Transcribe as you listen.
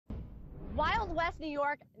Wild West New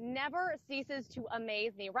York never ceases to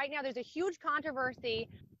amaze me. Right now, there's a huge controversy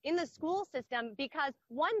in the school system because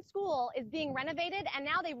one school is being renovated and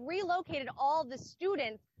now they've relocated all the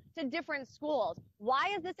students to different schools.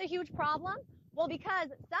 Why is this a huge problem? Well, because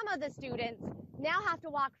some of the students now have to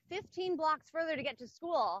walk 15 blocks further to get to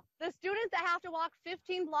school. The students that have to walk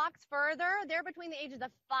 15 blocks further, they're between the ages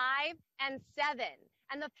of 5 and 7.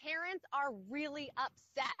 And the parents are really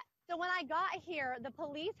upset. So when I got here, the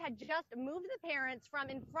police had just moved the parents from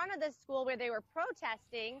in front of the school where they were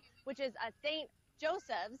protesting, which is St.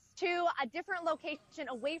 Joseph's, to a different location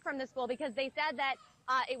away from the school because they said that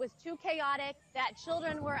it was too chaotic, that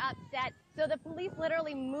children were upset. So the police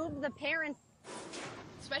literally moved the parents.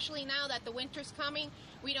 Especially now that the winter's coming,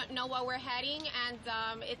 we don't know where we're heading, and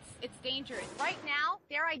it's dangerous. Right now,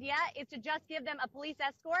 their idea is to just give them a police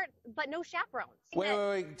escort, but no chaperones.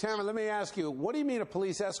 Wait, Tamara, let me ask you, what do you mean a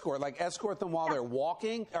police escort? Like escort them while they're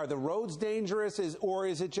walking? Are the roads dangerous, or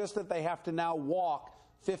is it just that they have to now walk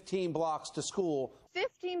 15 blocks to school?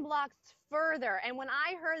 15 blocks further. And when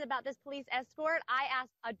I heard about this police escort, I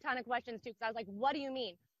asked a ton of questions, too, because I was like, what do you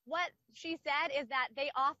mean? What she said is that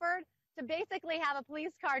they offered to basically have a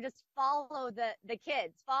police car just follow the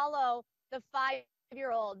kids, follow the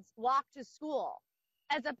 5-year-olds walk to school,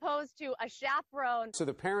 as opposed to a chaperone. So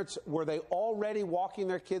the parents, were they already walking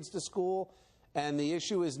their kids to school? And the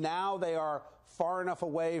issue is now they are far enough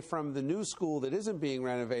away from the new school that isn't being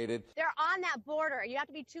renovated. They're on that border. You have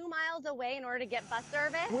to be 2 miles away in order to get bus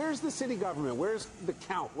service. Where's the city government? Where's the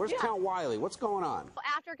Count? Where's Count Wiley? What's going on?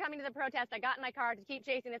 After coming to the protest, I got in my car to keep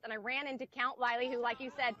chasing this, and I ran into Count Wiley, who, like you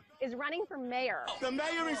said, is running for mayor. The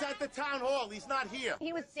mayor is at the town hall. He's not here.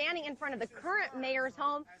 He was standing in front of the current mayor's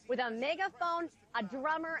home with a megaphone, a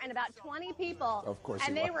drummer, and about 20 people. Of course.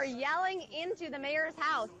 And they were yelling into the mayor's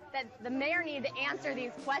house that the mayor needed to answer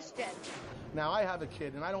these questions. Now, I have a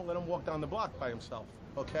kid, and I don't let him walk down the block by himself,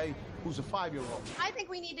 okay, who's a 5-year-old. I think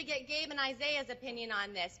we need to get Gabe and Isaiah's opinion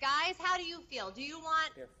on this. Guys, how do you feel? Do you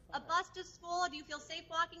want a bus to school? Do you feel safe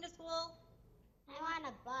walking to school? I want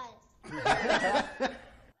a bus.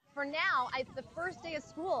 For now, it's the first day of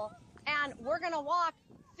school, and we're going to walk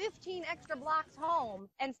 15 extra blocks home,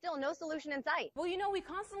 and still no solution in sight. Well, you know, we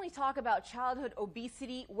constantly talk about childhood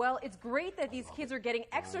obesity. Well, it's great that these kids are getting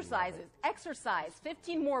exercise.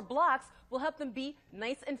 15 more blocks will help them be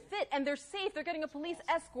nice and fit, and they're safe. They're getting a police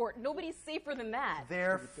escort. Nobody's safer than that.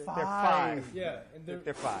 They're 5. Yeah, and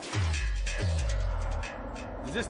they're 5. Is this